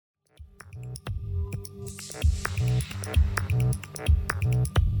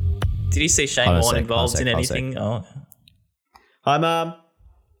you see Shane Warne involved in anything? Oh, hi, Mum.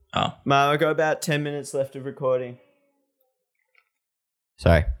 Oh, Mum, I got about 10 minutes left of recording.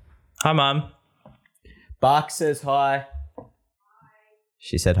 Sorry. Hi, Mum. Bark says hi.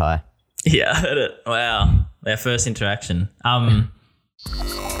 She said hi. Yeah, I heard it. Wow, our first interaction.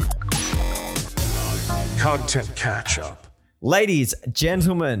 Content catch up. Ladies,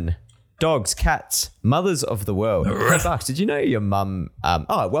 gentlemen, dogs, cats, mothers of the world. Hey, Barks, did you know your mum...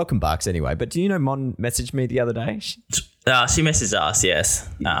 welcome, Barks, anyway. But do you know Mon messaged me the other day? She messaged us, yes.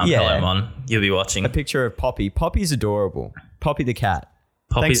 Hello, Mon. You'll be watching. A picture of Poppy. Poppy's adorable. Poppy the cat.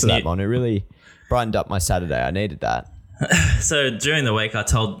 Poppy's Thanks for that, Mon. It really brightened up my Saturday. I needed that. So during the week, I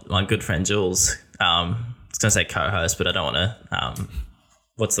told my good friend Jules, I was going to say co-host, but I don't want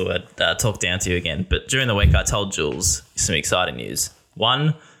to, talk down to you again. But during the week, I told Jules some exciting news.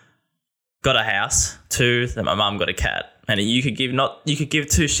 1, got a house. 2, that my mum got a cat. And you could give 2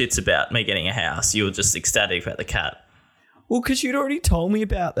 shits about me getting a house. You were just ecstatic about the cat. Well, because you'd already told me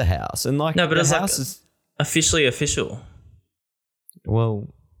about the house. And like, no, but the it's house like is... officially official.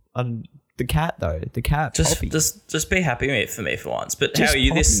 Well, the cat, though. The cat, Poppy. Just be happy for me for once. But Just how are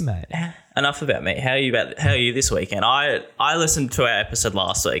you Poppy, mate. Enough about me. How are you this weekend? I listened to our episode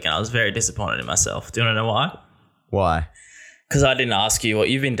last week and I was very disappointed in myself. Do you want to know why? Why? Because I didn't ask you what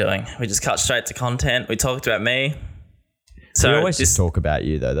you've been doing. We just cut straight to content. We talked about me. So we always just talk about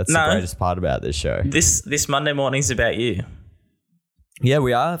you, though. That's the greatest part about this show. This Monday morning's about you. Yeah,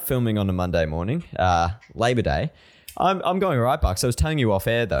 we are filming on a Monday morning, Labor Day. I'm going all right, Bucks. I was telling you off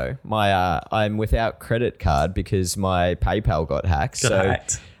air, though. I'm without credit card because my PayPal got hacked.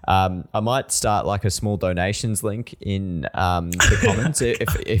 I might start like a small donations link in the comments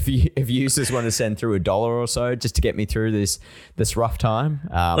if users want to send through $1 or so just to get me through this rough time.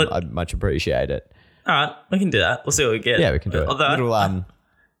 I'd much appreciate it. All right, we can do that. We'll see what we get. Yeah, we can do it. Little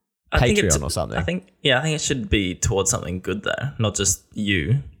Patreon or something. I think it should be towards something good though, not just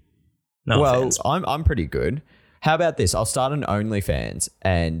you. No offense. I'm pretty good. How about this? I'll start an OnlyFans,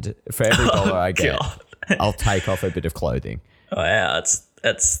 and for every dollar I get, I'll take off a bit of clothing. Oh yeah,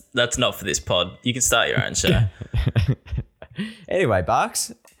 that's not for this pod. You can start your own show. Anyway,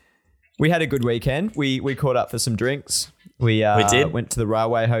 Barks, we had a good weekend. We caught up for some drinks. We did. Went to the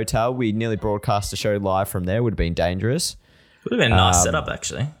Railway Hotel. We nearly broadcast a show live from there. Would have been dangerous. Would have been a nice setup,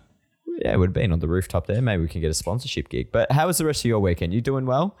 actually. Yeah, it would have been on the rooftop there. Maybe we can get a sponsorship gig. But how was the rest of your weekend? You doing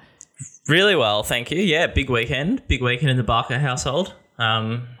well? Really well, thank you. Yeah, big weekend. Big weekend in the Barker household.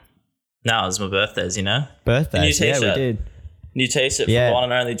 No, it was my birthday, as you know. Birthday, yeah, we did. New t-shirt from one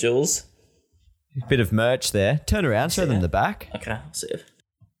and only Jules. Bit of merch there. Turn around, show them the back. Okay, I'll see it.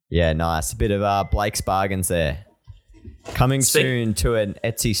 Yeah, nice. A bit of Blake's Bargains there. Coming soon to an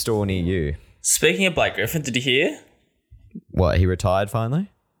Etsy store near you. Speaking of Blake Griffin, did you hear? What, he retired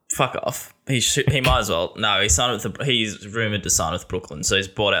finally? Fuck off. He might as well. No, he's rumoured to sign with Brooklyn, so he's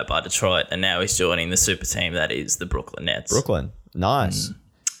bought out by Detroit, and now he's joining the super team that is the Brooklyn Nets. Brooklyn. Nice.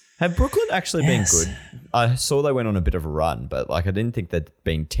 Have Brooklyn actually been good? I saw they went on a bit of a run, but I didn't think they'd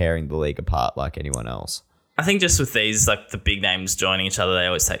been tearing the league apart like anyone else. I think just with these, the big names joining each other, they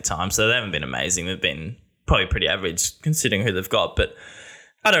always take time, so they haven't been amazing. They've been probably pretty average considering who they've got, but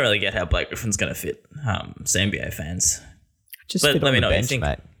I don't really get how Blake Griffin's going to fit NBA fans. Let me know what you think.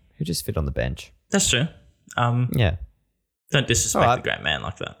 Mate. Who just fit on the bench? That's true. Yeah. Don't disrespect a great man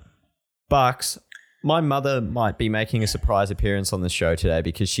like that. Bucks, my mother might be making a surprise appearance on the show today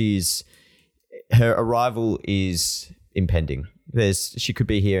because her arrival is impending. She could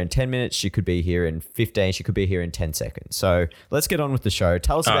be here in 10 minutes. She could be here in 15. She could be here in 10 seconds. So let's get on with the show.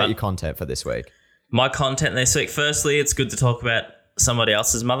 Tell us about your content for this week. My content this week. Firstly, it's good to talk about somebody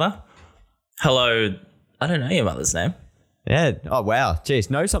else's mother. Hello. I don't know your mother's name. Yeah. Oh, wow. Jeez.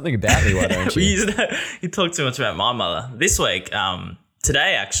 Know something about me, why don't you? You talk too much about my mother. This week,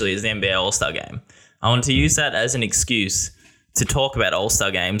 today actually is the NBA All-Star Game. I want to use that as an excuse to talk about All-Star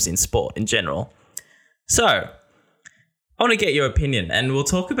games in sport in general. So, I want to get your opinion, and we'll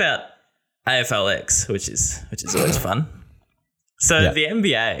talk about AFLX, which is always fun. So the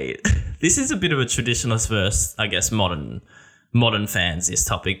NBA, this is a bit of a traditionalist versus, I guess, modern fans, this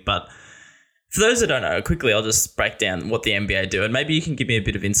topic, but for those that don't know, quickly I'll just break down what the NBA do, and maybe you can give me a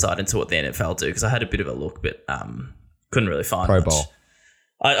bit of insight into what the NFL do, because I had a bit of a look, but couldn't really find Pro much. Bowl.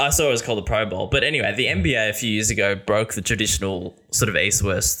 I saw it was called the Pro Bowl. But anyway, the NBA a few years ago broke the traditional sort of East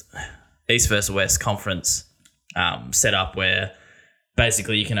versus West conference setup where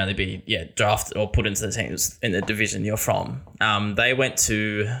basically you can only be drafted or put into the teams in the division you're from. They went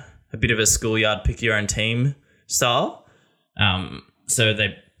to a bit of a schoolyard pick your own team style. So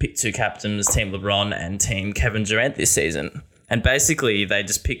they picked 2 captains, Team LeBron and Team Kevin Durant this season. And basically, they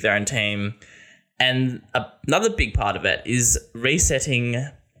just pick their own team. And another big part of it is resetting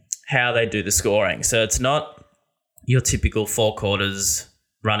how they do the scoring. So it's not your typical 4 quarters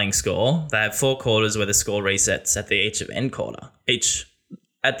running score. They have 4 quarters where the score resets at the end quarter.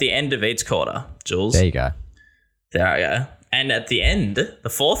 At the end of each quarter, Jules. There you go. There I go. And at the end, the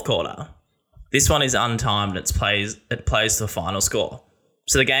 4th quarter, this one is untimed. It plays to the final score.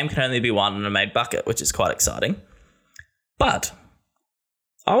 So the game can only be won on a made bucket, which is quite exciting. But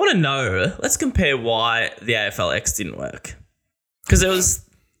I want to know, let's compare why the AFLX didn't work. Because it was,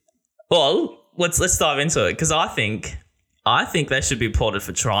 well, let's dive into it. Because I think they should be applauded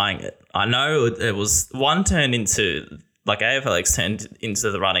for trying it. I know it was one turned into, like AFLX turned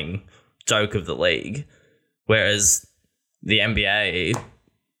into the running joke of the league, whereas the NBA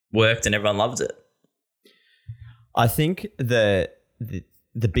worked and everyone loved it. I think the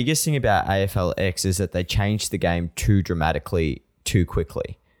biggest thing about AFLX is that they changed the game too dramatically, too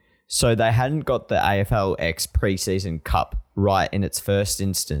quickly. So they hadn't got the AFLX preseason cup right in its first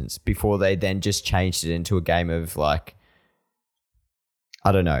instance before they then just changed it into a game of like,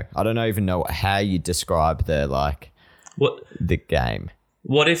 I don't know. I don't even know how you describe the game.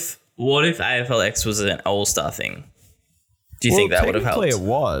 What if AFLX was an all-star thing? Do you think that would have helped? Technically it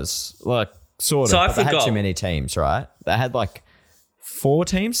was, like, sort of. So they had too many teams, right? They had like 4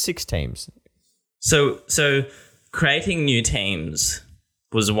 teams, 6 teams. So creating new teams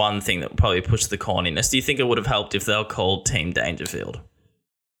was one thing that would probably push the corniness. Do you think it would have helped if they were called Team Dangerfield?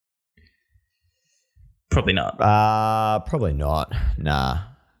 Probably not. Probably not. Nah.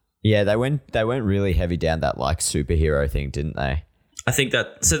 Yeah, they went really heavy down that like superhero thing, didn't they? I think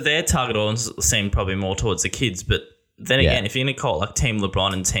that, so their target audience seemed probably more towards the kids, but then again, if you're going to call it like Team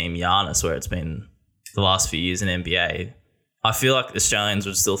LeBron and Team Giannis, where it's been the last few years in NBA, I feel like Australians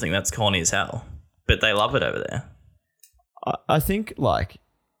would still think that's corny as hell, but they love it over there. I think like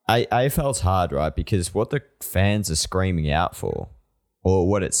AFL's hard, right? Because what the fans are screaming out for, or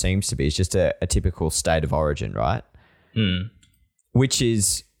what it seems to be, is just a typical state of origin, right? Which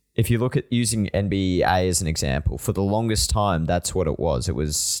is, if you look at using NBA as an example, for the longest time, that's what it was. It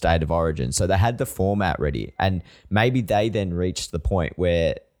was state of origin. So they had the format ready, and maybe they then reached the point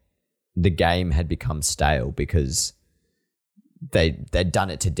where the game had become stale because they'd done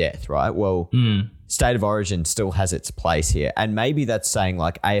it to death, right? Well, state of origin still has its place here. And maybe that's saying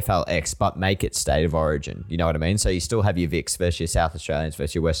like AFLX, but make it state of origin. You know what I mean? So you still have your Vics versus your South Australians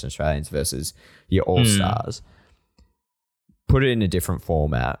versus your Western Australians versus your All-Stars. Put it in a different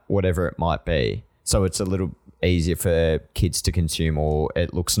format, whatever it might be, so it's a little easier for kids to consume, or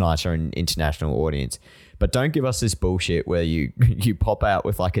it looks nicer in an international audience. But don't give us this bullshit where you pop out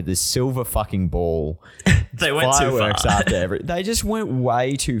with like this silver fucking ball. They went too far. After they just went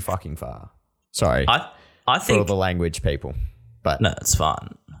way too fucking far. Sorry, I think for all the language people, but no, it's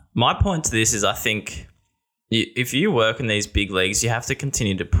fine. My point to this is, I think if you work in these big leagues, you have to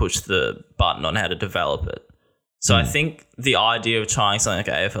continue to push the button on how to develop it. So I think the idea of trying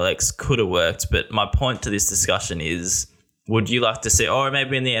something like AFLX could have worked, but my point to this discussion is, would you like to see, or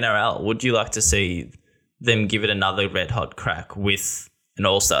maybe in the NRL, would you like to see them give it another red hot crack with an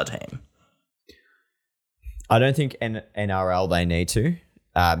all-star team? I don't think NRL they need to,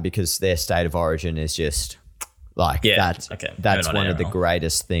 because their state of origin is just like that's one of the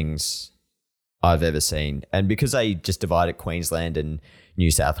greatest things I've ever seen. And because they just divided Queensland and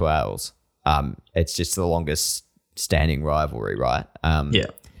New South Wales, it's just the longest standing rivalry, right?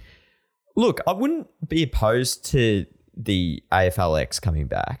 Look, I wouldn't be opposed to the AFLX coming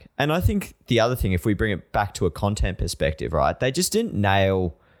back. And I think the other thing, if we bring it back to a content perspective, right, they just didn't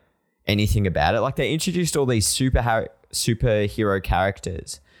nail anything about it. Like, they introduced all these superhero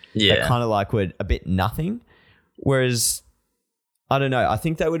characters that kind of like were a bit nothing. Whereas, I don't know, I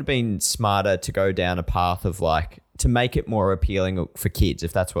think they would have been smarter to go down a path of like, to make it more appealing for kids,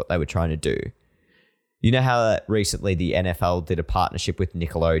 if that's what they were trying to do. You know how recently the NFL did a partnership with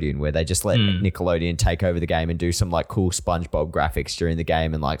Nickelodeon where they just let Nickelodeon take over the game and do some like cool SpongeBob graphics during the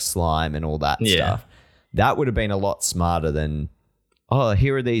game and like slime and all that stuff. That would have been a lot smarter than, oh,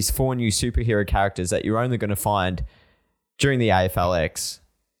 here are these 4 new superhero characters that you're only going to find during the AFLX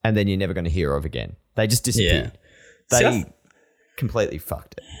and then you're never going to hear of again. They just disappeared. They completely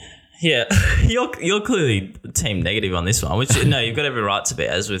fucked it. Yeah, you're clearly team negative on this one, which, no, you've got every right to be,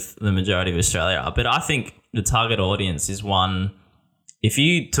 as with the majority of Australia. But I think the target audience is one, if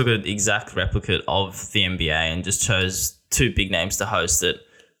you took an exact replicate of the NBA and just chose 2 big names to host it,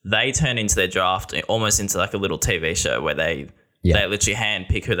 they turn into their draft almost into like a little TV show where they literally hand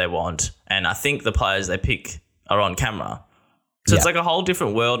pick who they want. And I think the players they pick are on camera. So it's like a whole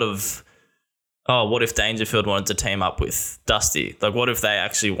different world of oh, what if Dangerfield wanted to team up with Dusty? Like, what if they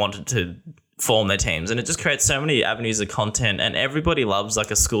actually wanted to form their teams? And it just creates so many avenues of content, and everybody loves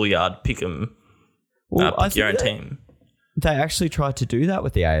like a schoolyard pick 'em, pick your own team. They actually tried to do that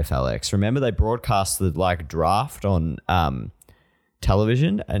with the AFLX. Remember, they broadcast the like draft on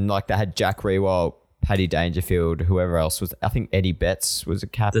television, and like they had Jack Rewalt, Paddy Dangerfield, whoever else was. I think Eddie Betts was a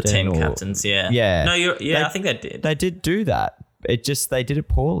captain. The team captains, yeah. Yeah. No, I think they did. They did do that. They did it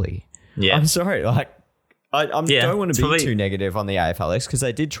poorly. Yeah. I'm sorry. Like, I don't want to be too negative on the AFLX because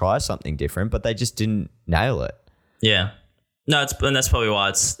they did try something different, but they just didn't nail it. Yeah. No, and that's probably why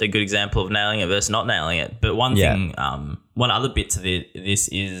it's a good example of nailing it versus not nailing it. But one thing, one other bit to this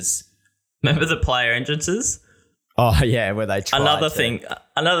is, remember the player entrances? Oh yeah, where they tried another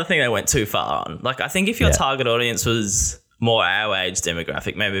thing they went too far on. Like, I think if your target audience was more our age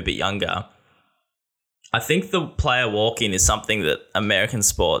demographic, maybe a bit younger, I think the player walk-in is something that American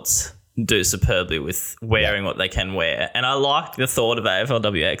sports do superbly with wearing what they can wear. And I like the thought of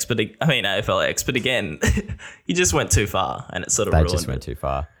AFLX, but again, you just went too far and it sort of ruined it. They just went too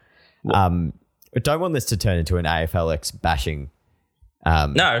far. I don't want this to turn into an AFLX bashing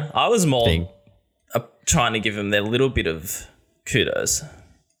no, I was more trying to give them their little bit of kudos.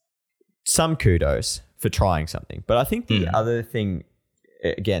 Some kudos for trying something. But I think the other thing,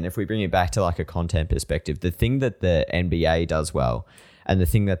 again, if we bring it back to like a content perspective, the thing that the NBA does well and the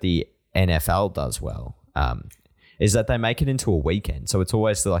thing that the NFL does well is that they make it into a weekend. So it's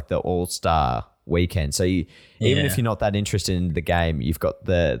always like the all-star weekend. So even if you're not that interested in the game, you've got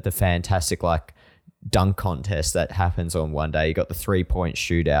the fantastic like dunk contest that happens on one day. You've got the 3-point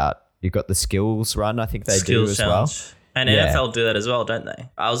shootout. You've got the skills run. I think they do as well. And NFL do that as well, don't they?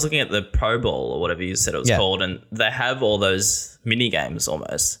 I was looking at the Pro Bowl or whatever you said it was called, and they have all those mini games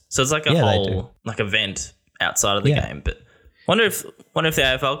almost. So it's like a whole like event outside of the game. But wonder if the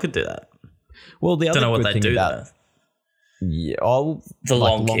AFL could do that. Well, the other don't know what good they thing do about the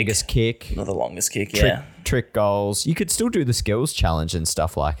like longest kick, not the longest kick, trick goals. You could still do the skills challenge and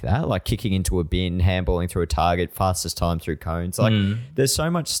stuff like that, like kicking into a bin, handballing through a target, fastest time through cones. Like there's so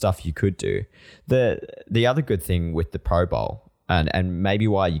much stuff you could do. The other good thing with the Pro Bowl and maybe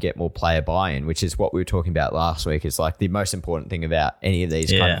why you get more player buy-in, which is what we were talking about last week, is like the most important thing about any of these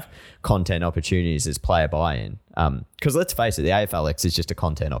kind of content opportunities is player buy-in. Because let's face it, the AFLX is just a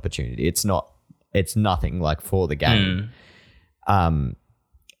content opportunity. It's nothing like for the game.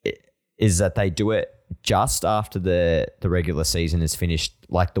 Is that they do it just after the regular season is finished,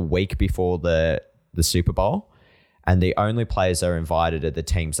 like the week before the Super Bowl, and the only players that are invited are the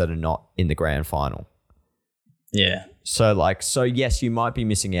teams that are not in the grand final. Yeah. So yes, you might be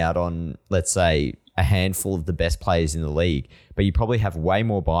missing out on, let's say, a handful of the best players in the league, but you probably have way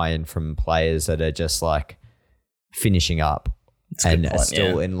more buy-in from players that are just like finishing up and are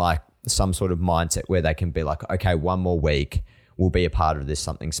still in like some sort of mindset where they can be like, okay, one more week, we'll be a part of this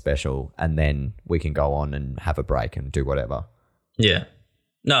something special, and then we can go on and have a break and do whatever. Yeah.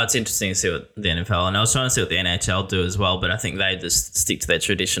 No, it's interesting to see what the NFL, and I was trying to see what the NHL do as well, but I think they just stick to their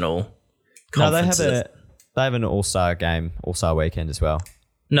traditional conferences. No, they have an all-star game, all-star weekend as well.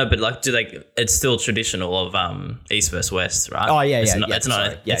 No, but like, it's still traditional of East versus West, right? Oh, yeah, it's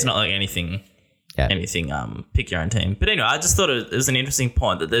not like anything. Yeah. Pick your own team. But anyway, I just thought it was an interesting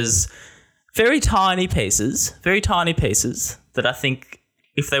point that there's very tiny pieces that I think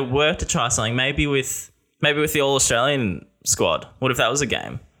if they were to try something, maybe with the All-Australian squad, what if that was a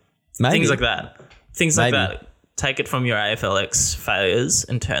game? Maybe. Things like that. Take it from your AFLX failures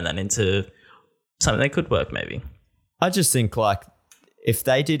and turn that into something that could work maybe. I just think like if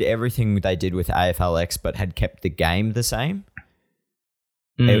they did everything they did with AFLX but had kept the game the same,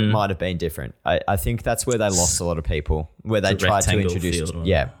 it might have been different. I think that's where they lost a lot of people, where they tried to introduce.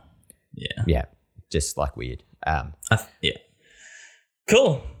 Yeah. Just like weird.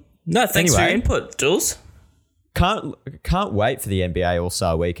 Cool. No, thanks for your input, Jules. Can't wait for the NBA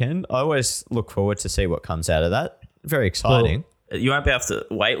All-Star Weekend. I always look forward to see what comes out of that. Very exciting. Well, you won't be able to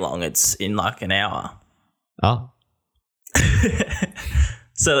wait long. It's in like an hour. Oh.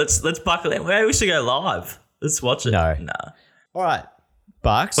 So let's buckle in. Maybe we should go live. Let's watch it. No. Nah. All right.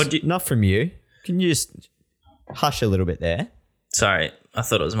 Bucks, not from you. Can you just hush a little bit there? Sorry, I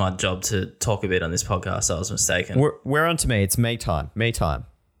thought it was my job to talk a bit on this podcast. I was mistaken. We're on to me. It's me time. Me time.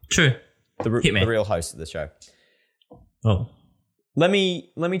 True. The real host of the show. Oh. Let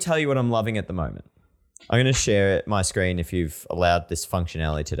me tell you what I'm loving at the moment. I'm going to share my screen if you've allowed this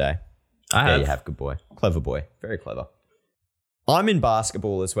functionality today. I have. You have. Good boy. Clever boy. Very clever. I'm in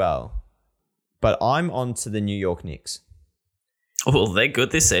basketball as well, but I'm on to the New York Knicks. Well, they're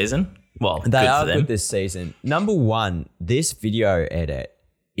good this season. Well, they are good this season. Number one, this video edit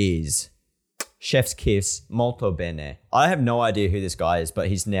is Chef's kiss, molto bene. I have no idea who this guy is, but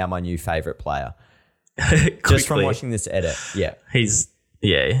he's now my new favorite player. Just from watching this edit. Yeah. He's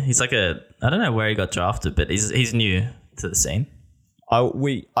like I don't know where he got drafted, but he's new to the scene.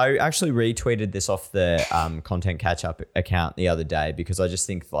 I actually retweeted this off the Content Catch Up account the other day because I just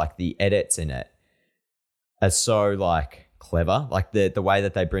think like the edits in it are so like clever. Like the way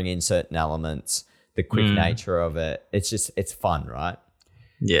that they bring in certain elements, the quick nature of it. It's fun, right?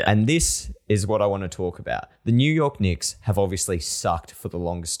 Yeah. And this is what I want to talk about. The New York Knicks have obviously sucked for the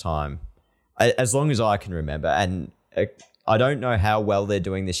longest time, as long as I can remember. And I don't know how well they're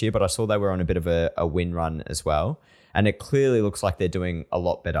doing this year, but I saw they were on a bit of a win run as well. And it clearly looks like they're doing a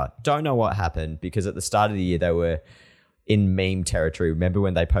lot better. Don't know what happened because at the start of the year, they were in meme territory. Remember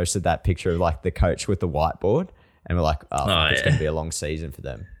when they posted that picture of like the coach with the whiteboard? And we're like, it's going to be a long season for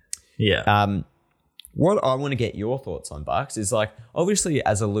them. Yeah. What I want to get your thoughts on, Bucks, is like, obviously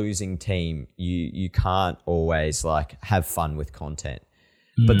as a losing team, you can't always like have fun with content.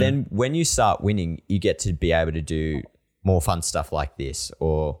 But then when you start winning, you get to be able to do more fun stuff like this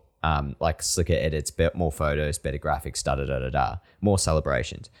or like slicker edits, more photos, better graphics, more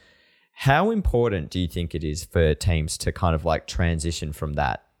celebrations. How important do you think it is for teams to kind of like transition from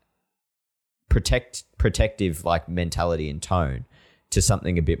that protective like mentality and tone to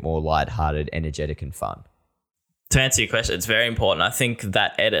something a bit more lighthearted, energetic, and fun? To answer your question, it's very important. I think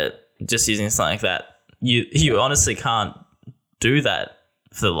that edit, just using something like that, you honestly can't do that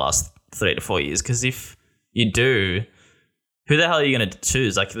for the last 3 to 4 years because if you do, who the hell are you going to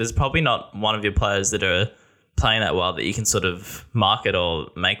choose? Like, there's probably not one of your players that are playing that well that you can sort of market or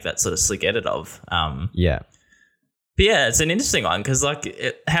make that sort of slick edit of. Yeah. But yeah, it's an interesting one because,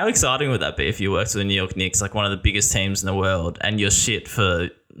 like, how exciting would that be if you worked with the New York Knicks, like one of the biggest teams in the world, and you're shit for,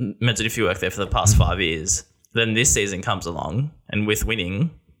 imagine if you worked there for the past 5 years, then this season comes along and with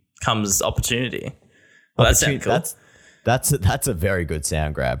winning comes opportunity. Well, that sounds cool. That's a very good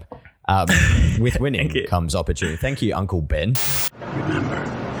sound grab. With winning comes opportunity. Thank you, Uncle Ben. Remember,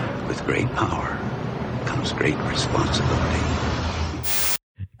 with great power comes great responsibility.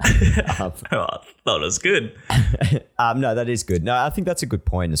 I thought it was good. No, that is good. No, I think that's a good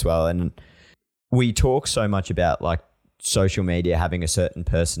point as well. And we talk so much about like social media having a certain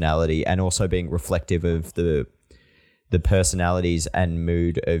personality and also being reflective of the personalities and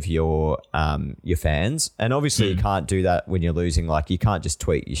mood of your fans. And obviously you can't do that when you're losing. Like you can't just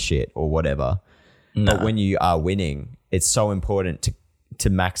tweet your shit or whatever. No. But when you are winning, it's so important to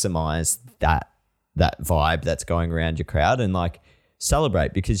maximize that vibe that's going around your crowd and like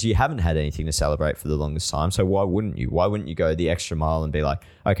celebrate because you haven't had anything to celebrate for the longest time. So why wouldn't you? Why wouldn't you go the extra mile and be like,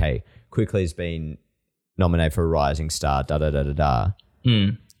 okay, Quickly has been nominated for a Rising Star,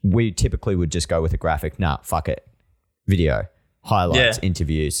 We typically would just go with a graphic. Nah, fuck it. Video, highlights,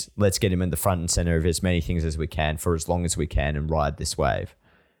 interviews. Let's get him in the front and center of as many things as we can for as long as we can and ride this wave.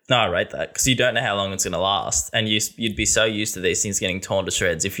 No, I rate that because you don't know how long it's going to last. And you'd be so used to these things getting torn to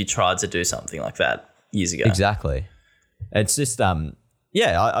shreds if you tried to do something like that years ago. Exactly. It's just,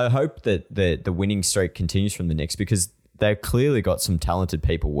 I hope that the winning streak continues from the Knicks because they've clearly got some talented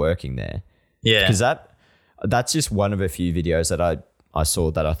people working there. Yeah. Because that's just one of a few videos that I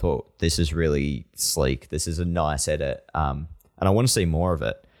saw that I thought this is really sleek. This is a nice edit. And I want to see more of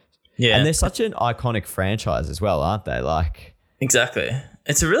it. Yeah. And they're such an iconic franchise as well, aren't they? Like exactly.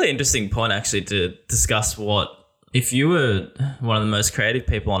 It's a really interesting point actually to discuss if you were one of the most creative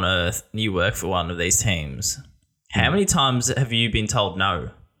people on earth, you work for one of these teams, how many times have you been told no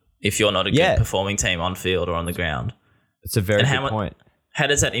if you're not a good performing team on field or on the ground? It's a very good point. How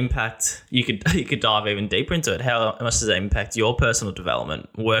does that impact? You could dive even deeper into it. How much does that impact your personal development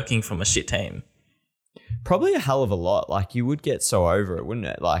working from a shit team? Probably a hell of a lot. Like you would get so over it, wouldn't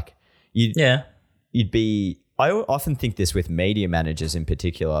it? Like you'd be. I often think this with media managers in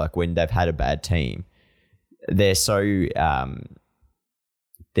particular. Like when they've had a bad team, they're so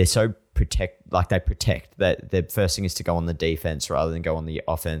protect. Like they protect that. Their first thing is to go on the defense rather than go on the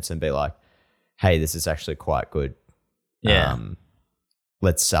offense and be like, "Hey, this is actually quite good." Yeah.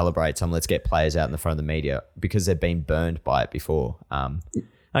 Let's celebrate some. Let's get players out in the front of the media because they've been burned by it before.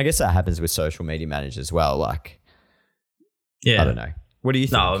 I guess that happens with social media managers as well. Like, I don't know. What do you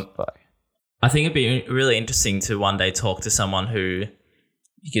think? No, I think it'd be really interesting to one day talk to someone who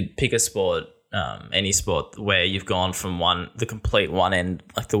you could pick a sport, any sport, where you've gone from the complete one end,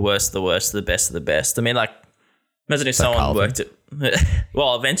 like the worst of the worst to the best of the best. I mean, like, imagine if someone worked at,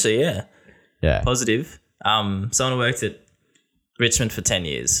 well, eventually, yeah. Positive. Someone worked at Richmond for 10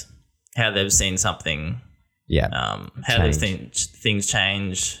 years, how they've seen something, how they've seen things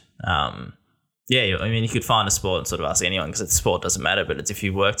change, Yeah, I mean, you could find a sport and sort of ask anyone because sport doesn't matter, but it's if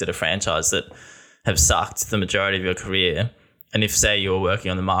you worked at a franchise that have sucked the majority of your career, and if, say, you were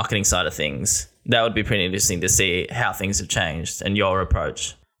working on the marketing side of things, that would be pretty interesting to see how things have changed and your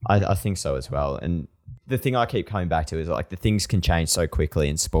approach. I think so as well. And the thing I keep coming back to is like the things can change so quickly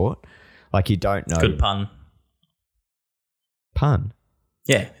in sport. Like you don't know. Good pun. Pun?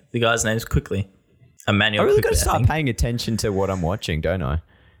 Yeah, the guy's name's Quickly. Emmanuel I really Quickly, got to start paying attention to what I'm watching, don't I?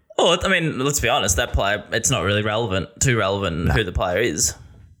 Oh, I mean, let's be honest. That player, it's not really too relevant who the player is.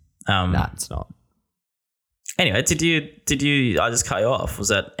 Nah, it's not. Anyway, did you? I just cut you off. Was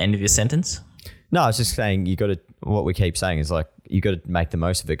that end of your sentence? No, I was just saying what we keep saying is like you got to make the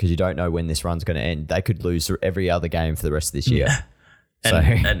most of it because you don't know when this run's going to end. They could lose every other game for the rest of this year.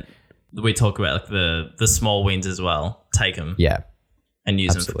 And we talk about like the small wins as well. Take them, and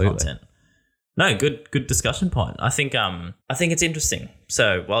use them for content. No, good discussion point. I think it's interesting.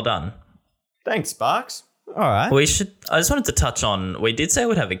 So well done. Thanks, Sparks. All right. I just wanted to touch on. We did say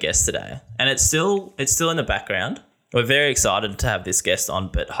we'd have a guest today, and it's still in the background. We're very excited to have this guest on,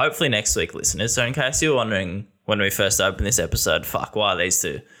 but hopefully next week, listeners. So in case you were wondering when we first opened this episode, why are these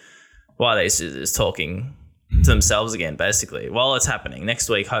two just talking to themselves again, basically? Well, it's happening next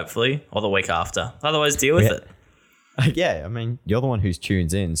week, hopefully, or the week after. Otherwise, deal with it. Yeah, I mean, you're the one who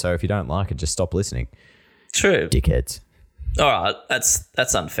tunes in, so if you don't like it, just stop listening. True. Dickheads. All right,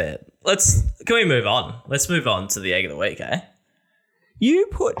 that's unfair. Can we move on? Let's move on to the egg of the week, eh? You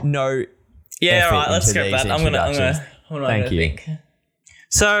put no. Yeah, all right. Let's scrap that. I'm gonna Thank you. Think.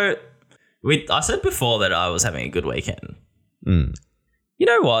 So, I said before that I was having a good weekend. You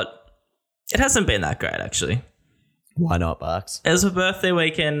know what? It hasn't been that great, actually. Why not, Barks? It was a birthday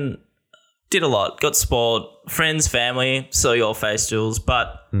weekend. Did a lot. Got spoiled. Friends, family. Saw your face, Jules.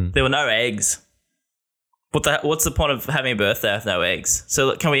 But there were no eggs. What's the point of having a birthday with no eggs?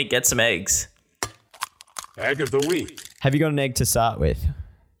 So can we get some eggs? Egg of the week. Have you got an egg to start with?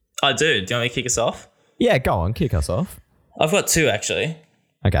 I do. Do you want me to kick us off? Yeah, go on. Kick us off. I've got two, actually.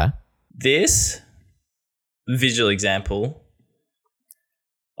 Okay. This visual example,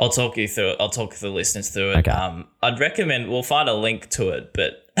 I'll talk you through it. I'll talk the listeners through it. Okay. I'd recommend, we'll find a link to it,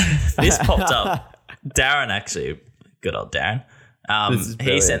 but this popped up. Darren, actually, good old Darren,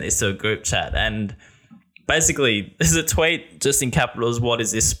 he sent this to a group chat, and basically there's a tweet just in capitals, what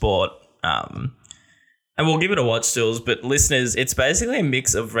is this sport? And we'll give it a watch, Jules, but listeners, it's basically a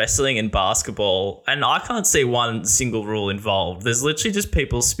mix of wrestling and basketball, and I can't see one single rule involved. There's literally just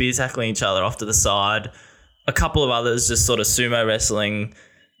people spear tackling each other off to the side, a couple of others just sort of sumo wrestling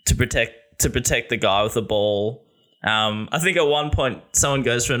to protect the guy with the ball. I think at one point someone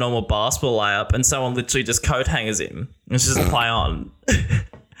goes for a normal basketball layup and someone literally just coat hangers him. It's just play on.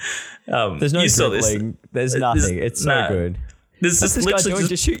 There's no dribbling. There's nothing. It's so good. There's What's just this guy literally doing?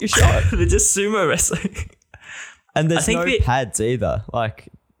 Just shoot your shot. They're just sumo wrestling. And there's no pads either. Like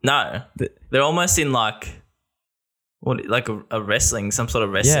no, they're almost in like a wrestling, some sort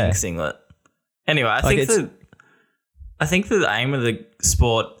of wrestling singlet. Anyway, I think the aim of the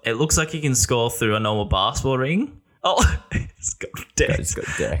sport, it looks like you can score through a normal basketball ring. Oh, it's got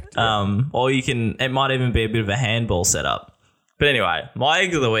decked. Or you can. It might even be a bit of a handball setup. But anyway, my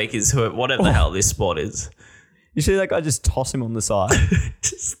egg of the week is whatever the hell this sport is. You see that guy just toss him on the side?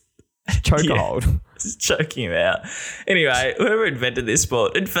 Just chokehold. Just choking him out. Anyway, whoever invented this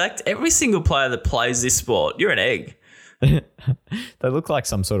sport, in fact, every single player that plays this sport, you're an egg. They look like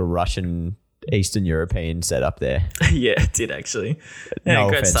some sort of Russian, Eastern European setup there. Yeah, it did actually. Yeah, no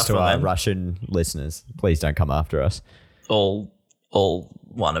great offense stuff to from our them. Russian listeners. Please don't come after us. All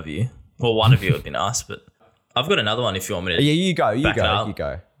one of you. Well, one of you would be nice, but I've got another one if you want me to. Yeah, you go.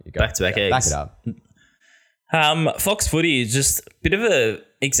 Back-to-back eggs. Back it up. Fox Footy is just a bit of an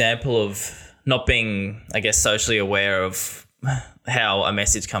example of not being, I guess, socially aware of how a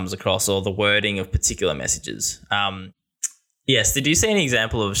message comes across or the wording of particular messages. Yes, did you see any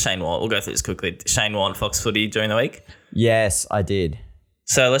example of Shane Warne? We'll go through this quickly. Shane Warne, Fox Footy during the week? Yes, I did.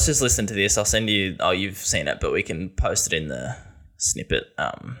 So let's just listen to this. I'll send you... Oh, you've seen it, but we can post it in the snippet.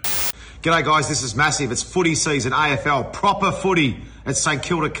 G'day guys, this is Massive. It's footy season, AFL, proper footy at St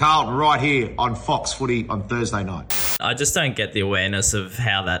Kilda Carlton right here on Fox Footy on Thursday night. I just don't get the awareness of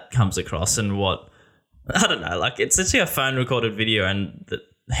how that comes across and what... I don't know, like it's actually a phone recorded video and that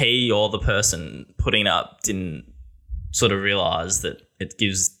he or the person putting it up didn't sort of realise that it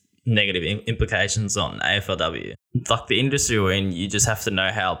gives negative implications on AFLW. Like the industry we're in, you just have to know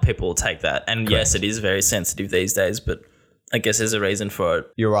how people take that. And Correct. Yes, it is very sensitive these days, but I guess there's a reason for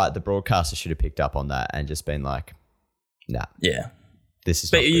it. You're right. The broadcaster should have picked up on that and just been like, nah. Yeah. This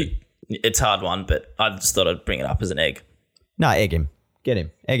is but not good. It's a hard one, but I just thought I'd bring it up as an egg. No, egg him. Get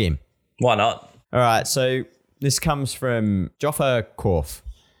him. Egg him. Why not? All right, so this comes from Joffa Korf.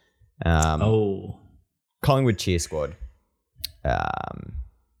 Collingwood cheer squad.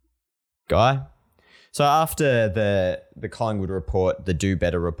 Guy. So after the Collingwood report, the Do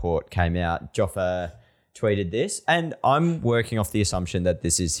Better report came out, Joffa tweeted this, and I'm working off the assumption that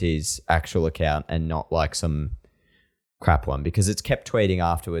this is his actual account and not like some crap one, because it's kept tweeting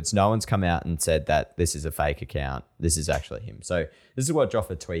afterwards. No one's come out and said that this is a fake account. This is actually him. So this is what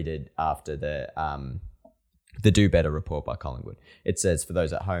Joffa tweeted after the Do Better report by Collingwood. It says, for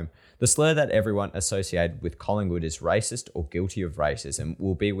those at home, the slur that everyone associated with Collingwood is racist or guilty of racism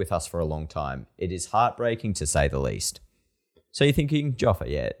will be with us for a long time. It is heartbreaking to say the least. So you're thinking, Joffa,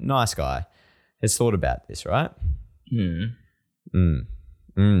 yeah, nice guy, has thought about this, right? The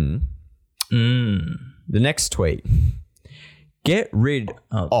next tweet. Get rid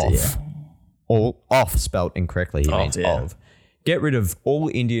of, all off spelt incorrectly, he means of. Get rid of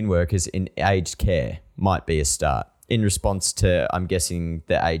all Indian workers in aged care might be a start. In response to, I'm guessing,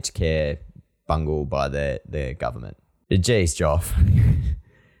 the aged care bungle by the government. Jeez, Joff.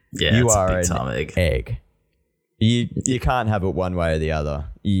 Yeah, you it's are a big time an egg. You can't have it one way or the other.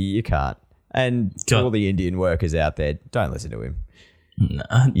 You can't. And to all the Indian workers out there, don't listen to him. No,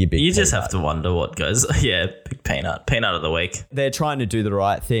 you just have to wonder what goes. Yeah, big peanut of the week. They're trying to do the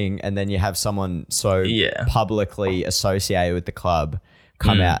right thing, and then you have someone so publicly associated with the club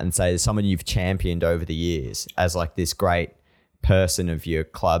come out and say someone you've championed over the years as like this great person of your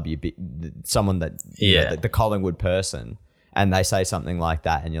club, someone that you know, the Collingwood person, and they say something like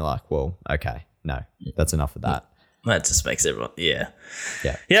that, and you're like, well, okay, no, that's enough of that. That just makes everyone, Yep.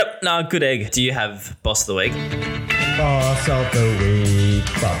 No, good egg. Do you have boss of the week? Boss of the week.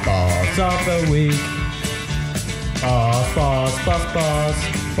 Boss of the week.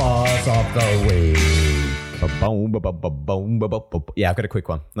 Boss of the week. Yeah, I've got a quick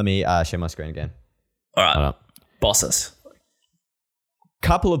one. Let me share my screen again. All right. Bosses.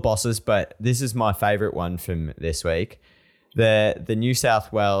 Couple of bosses, but this is my favourite one from this week. The New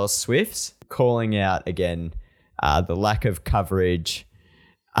South Wales Swifts calling out again the lack of coverage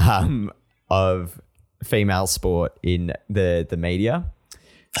of female sport in the media.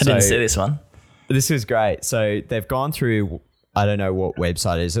 I didn't see this one. This was great. So they've gone through, I don't know what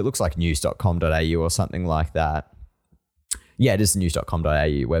website it is. It looks like news.com.au or something like that. Yeah, it is the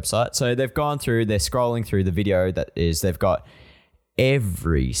news.com.au website. So they've gone through, they're scrolling through the video that is, they've got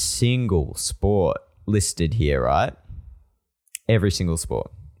every single sport listed here, right? Every single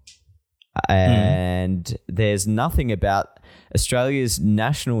sport. And there's nothing about Australia's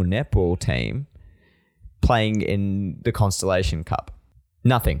national netball team playing in the Constellation Cup.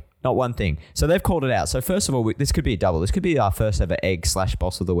 Nothing. Not one thing. So they've called it out. So first of all, this could be a double. This could be our first ever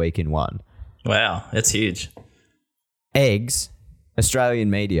egg/boss of the week in one. Wow, that's huge. Eggs,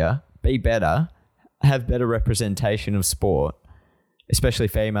 Australian media, be better, have better representation of sport, especially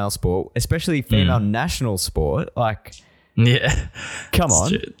female sport, especially female national sport. Like, come on.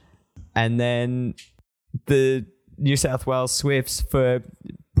 True. And then the New South Wales Swifts for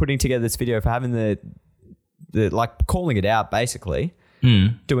putting together this video, for having the like calling it out basically,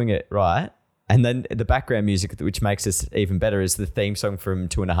 doing it right. And then the background music, which makes this even better, is the theme song from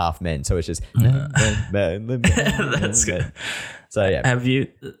 2.5 Men. So it's just that's good. So yeah. Have you,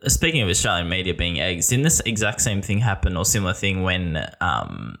 speaking of Australian media being eggs, didn't this exact same thing happen or similar thing when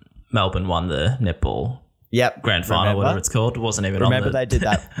Melbourne won the netball grand final, whatever it's called? It wasn't even Remember they did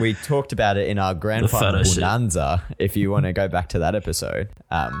that. We talked about it in our grand final bonanza, if you want to go back to that episode.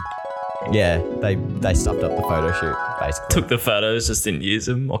 Yeah, they stuffed up the photo shoot, basically. Took the photos, just didn't use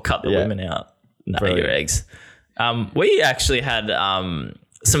them or cut the women out. No, you're eggs. We actually had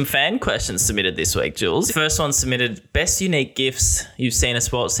some fan questions submitted this week, Jules. First one submitted, best unique gifts you've seen a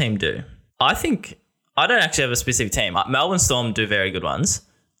sports team do. I think, I don't actually have a specific team. Melbourne Storm do very good ones.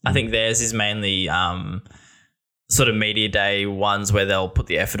 I think theirs is mainly sort of media day ones where they'll put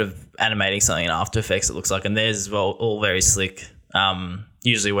the effort of animating something in After Effects, it looks like. And theirs as well, all very slick.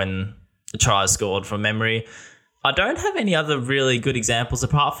 Usually when a try is scored from memory. I don't have any other really good examples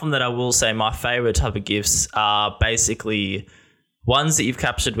apart from that. I will say my favorite type of gifts are basically ones that you've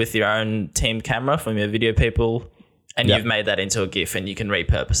captured with your own team camera from your video people and you've made that into a GIF and you can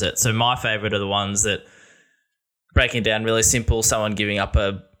repurpose it. So my favorite are the ones that, breaking down really simple, someone giving up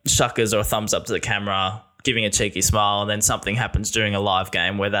a shuckers or a thumbs up to the camera, giving a cheeky smile, and then something happens during a live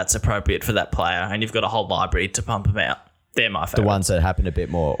game where that's appropriate for that player and you've got a whole library to pump them out. They're my favorite. The ones that happen a bit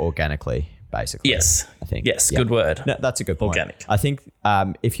more organically, basically. Yes. I think. Yes, good word. No, that's a good point. Organic. I think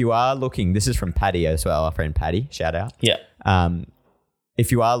if you are looking, this is from Paddy as well, our friend Paddy, shout out. Yeah.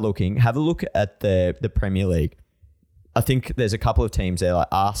 If you are looking, have a look at the Premier League I think there's a couple of teams there, like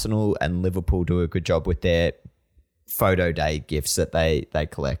Arsenal and Liverpool, do a good job with their photo day gifts that they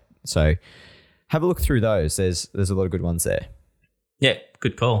collect. So have a look through those. There's a lot of good ones there. Yeah,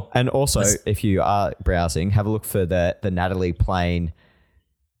 good call. And also, if you are browsing, have a look for the Natalie Plain.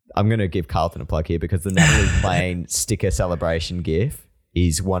 I'm going to give Carlton a plug here because the Natalie Plain sticker celebration GIF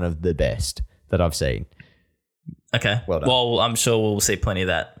is one of the best that I've seen. Okay. Well done. Well, I'm sure we'll see plenty of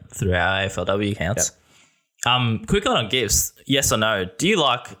that through our AFLW accounts. Yep. Quick on GIFs. Yes or no? Do you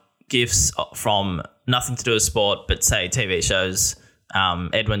like GIFs from nothing to do with sport, but say TV shows?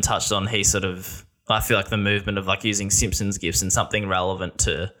 Edwin touched on, I feel like the movement of like using Simpsons GIFs and something irrelevant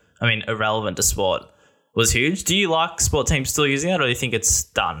to sport was huge. Do you like sport teams still using that, or do you think it's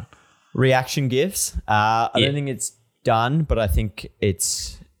done? Reaction GIFs. I don't think it's done, but I think it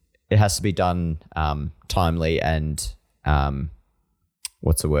has to be done timely and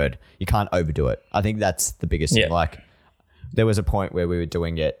what's the word? You can't overdo it. I think that's the biggest thing. Like there was a point where we were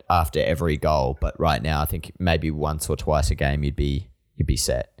doing it after every goal, but right now I think maybe once or twice a game you'd be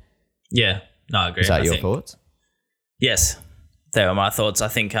set. Yeah. No, I agree. Is that your thoughts? Yes, they were my thoughts. I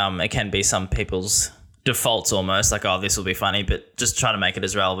think it can be some people's defaults almost, like, oh, this will be funny, but just try to make it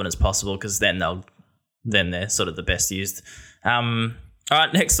as relevant as possible because then they're sort of the best used. All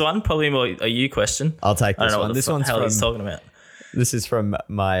right, next one, probably more a you question. I'll take this I don't know one. what This one's hell from he's talking about. This is from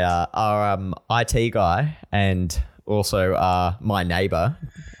my our IT guy and also my neighbour,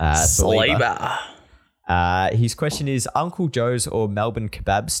 Saliba. His question is Uncle Joe's or Melbourne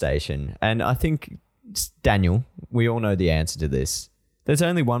Kebab Station? And I think, Daniel, we all know the answer to this. There's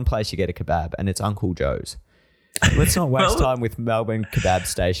only one place you get a kebab, and it's Uncle Joe's. Let's not waste time with Melbourne Kebab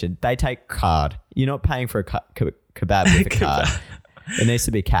Station. They take card. You're not paying for a kebab with a card. It needs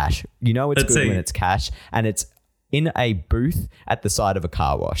to be cash. You know it's good when it's cash, and it's in a booth at the side of a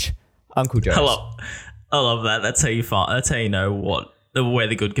car wash. Uncle Joe's. I love that. That's how you find. That's how you know where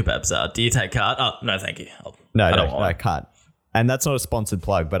the good kebabs are. Do you take card? Oh, no, thank you. I can't. And that's not a sponsored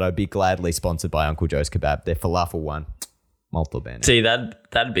plug, but I'd be gladly sponsored by Uncle Joe's Kebab. Their falafel one, molto bene. See,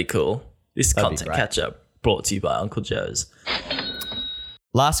 that'd be cool. This content catch-up brought to you by Uncle Joe's.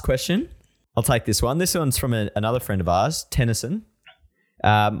 Last question. I'll take this one. This one's from another friend of ours, Tennyson.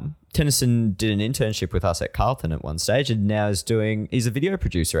 Tennyson did an internship with us at Carlton at one stage and now he's a video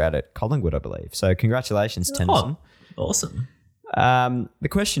producer out at Collingwood, I believe. So congratulations, Tennyson. Oh, awesome. The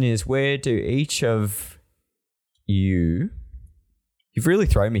question is, where do each of you've really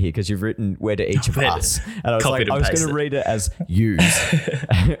thrown me here because you've written where do each of us, and I was going to read it as yous.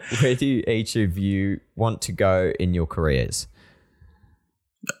 Where do each of you want to go in your careers?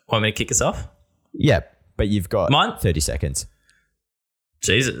 Want me to kick us off? Yeah, but you've got Mine? 30 seconds.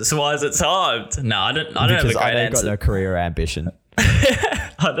 Jesus, why is it timed? No, I don't have a great answer. I've got no career ambition. I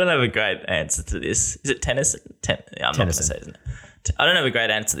don't have a great answer to this. Is it Tennyson? I'm not going to say it. I don't have a great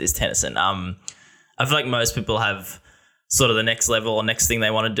answer to this, Tennyson. I feel like most people have sort of the next level or next thing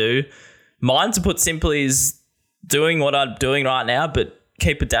they want to do. Mine, to put simply, is doing what I'm doing right now, but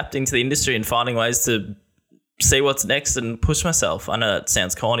keep adapting to the industry and finding ways to see what's next and push myself. I know that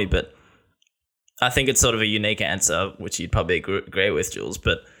sounds corny, but I think it's sort of a unique answer, which you'd probably agree with, Jules,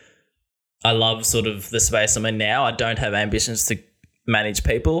 but I love sort of the space I'm in now. I don't have ambitions to manage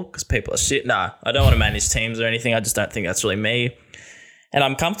people because people are shit. No, I don't want to manage teams or anything. I just don't think that's really me. And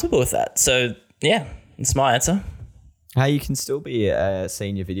I'm comfortable with that. So, yeah, that's my answer. Hey, you can still be a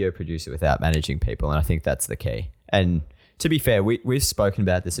senior video producer without managing people, and I think that's the key. And to be fair, we've spoken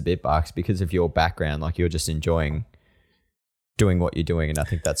about this a bit, Barks, because of your background. Like, you're just enjoying doing what you're doing, and I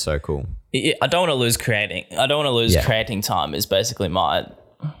think that's so cool. Yeah, I don't want to lose creating. Creating time is basically my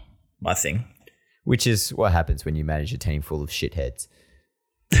thing. Which is what happens when you manage a team full of shitheads.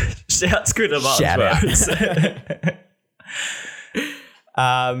 Shouts good among Shout out.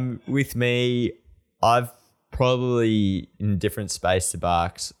 With me, I've probably in a different space to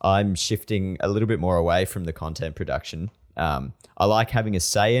Barks. I'm shifting a little bit more away from the content production. I like having a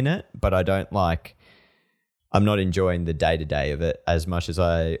say in it, but I'm not enjoying the day-to-day of it as much as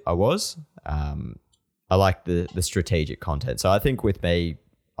I was. I like the strategic content. So I think with me,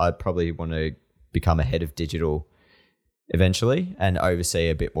 I'd probably want to become a head of digital eventually and oversee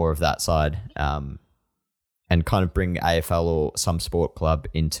a bit more of that side, and kind of bring AFL or some sport club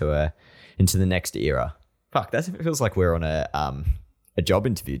into the next era. Fuck, that feels like we're on a job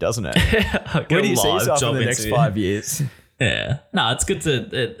interview, doesn't it? Where do you see yourself in the next 5 years? Yeah. No, it's good to...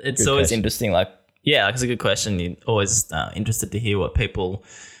 It's always question. Interesting. It's a good question. You're always interested to hear what people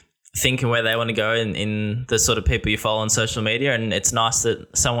think and where they want to go in the sort of people you follow on social media. And it's nice that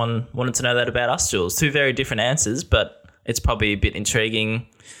someone wanted to know that about us, Jules. Two very different answers, but it's probably a bit intriguing,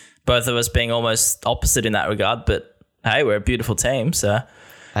 both of us being almost opposite in that regard, but Hey, we're a beautiful team, so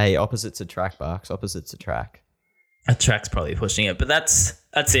Hey, opposites attract, Barks. Opposites attract. a track's probably pushing it. But that's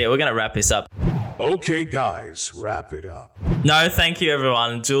it. We're gonna wrap this up. Okay, guys, wrap it up. No, thank you,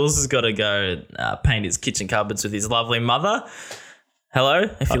 everyone. Jules has got to go paint his kitchen cupboards with his lovely mother. Hello,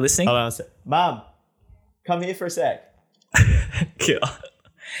 if you're listening. Hold on a sec. Mum, come here for a sec. God.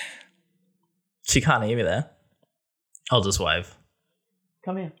 She can't hear me there. I'll just wave.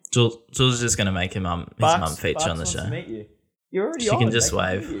 Come here. Jules is just going to make his mum feature on the wants show. to meet you. You're already She on. can just They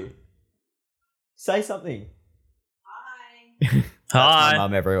wave. hear you. Say something. Hi. That's my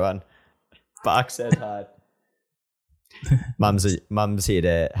mum, everyone. Barks says hi. Mum's here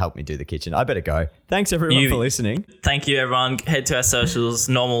to help me do the kitchen. I better go. Thanks everyone for listening. Thank you, everyone. Head to our socials.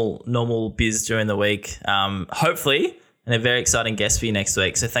 Normal biz during the week. Hopefully, and a very exciting guest for you next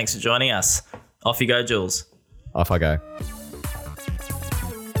week. So thanks for joining us. Off you go, Jules. Off I go.